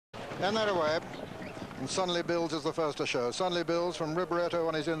And they're away. And Sunley Bills is the first to show. Sunley Bills from Riberetto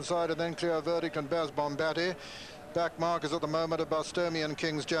on his inside, and then Clear Verdict and Baz Bombati. Back markers at the moment of Bustomi and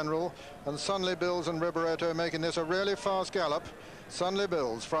King's General. And Sunley Bills and Riberetto making this a really fast gallop. Sunley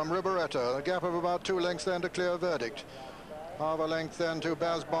Bills from Riberetto, a gap of about 2 lengths then to Clear Verdict. Half a length then to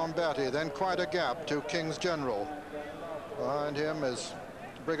Baz Bombati, then quite a gap to King's General. Behind him is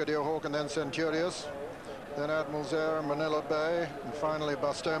Brigadier Hawk and then Centurius. Then Admirals Heir and Manila Bay, and finally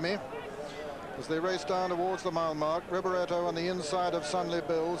Bustomi. As they race down towards the mile mark, Riberetto on the inside of Sunley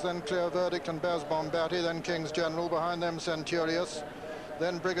Bills, then Clear Verdict and Baz Bombati, then King's General, behind them Centurius,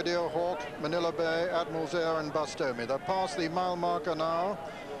 then Brigadier Hawk, Manila Bay, Admirals Heir and Bustomi. They're past the mile marker now,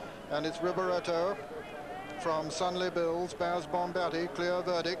 and it's Riberetto from Sunley Bills, Baz Bombati, Clear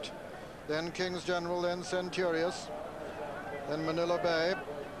Verdict, then King's General, then Centurius, then Manila Bay,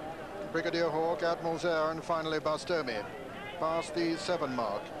 Brigadier Hawk, Admirals Heir, and finally Bustomi. Past the 7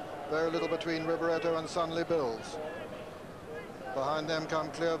 mark. Very little between Riberetto and Sunley Bills. Behind them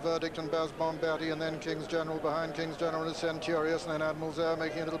come Clear Verdict and Baz Bombati, and then King's General. Behind King's General is Centurius, and then Admirals Heir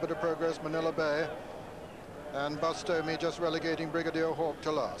making a little bit of progress, Manila Bay, and Bustomi just relegating Brigadier Hawk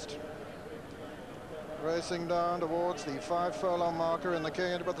to last. Racing down towards the 5 furlong marker in the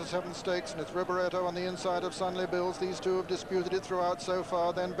King Edward VII Stakes, and it's Riberetto on the inside of Sunley Bills. These two have disputed it throughout so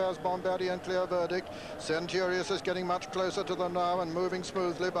far. Then Baz Bombati and Clear Verdict. Centurius is getting much closer to them now and moving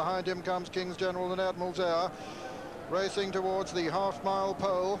smoothly. Behind him comes King's General and Admirals Heir. Racing towards the half-mile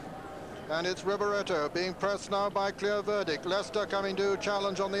pole. And it's Riberetto being pressed now by Clear Verdict. Leicester coming to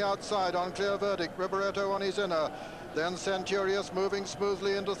challenge on the outside on Clear Verdict. Riberetto on his inner. Then Centurius moving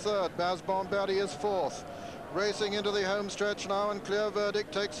smoothly into 3rd. Baz Bombati is 4th. Racing into the home stretch now, and Clear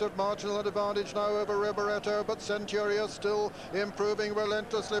Verdict takes a marginal advantage now over Riberetto, but Centurius still improving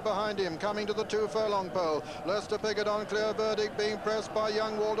relentlessly behind him, coming to the 2 furlong pole. Leicester Piggott on Clear Verdict, being pressed by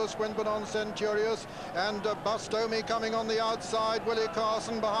young Walter Swinburne on Centurius, and Bustomi coming on the outside. Willie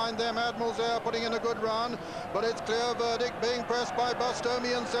Carson behind them. Admirals Heir putting in a good run, but it's Clear Verdict being pressed by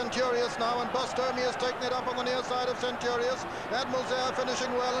Bustomi and Centurius now, and Bustomi has taken it up on the near side of Centurius. Admirals Heir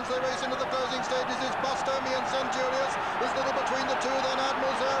finishing well as they race into the closing stages. It's Bustomi and Centurius. There's little between the two. Then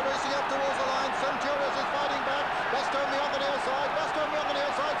Admirals Heir racing up towards the line. Centurius is fighting back. Bustomi on the near side. Bustomi on the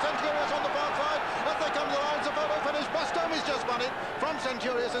near side. Centurius on the far side. As they come to the lines, the photo finish. Bustomi's just won it. From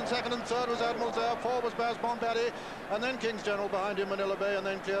Centurius in 2nd, and 3rd was Admirals Heir. 4 was Baz Bombati, and then King's General behind him, Manila Bay, and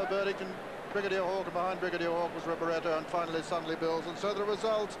then Clear Verdict and Brigadier Hawk, and behind Brigadier Hawk was Riberetto, and finally Sunley Bills. And so the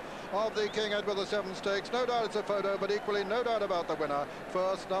result of the King Edward VII Stakes, no doubt it's a photo, but equally no doubt about the winner.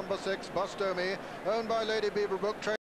 First, number 6, Bustomi, owned by Lady Beaverbrook.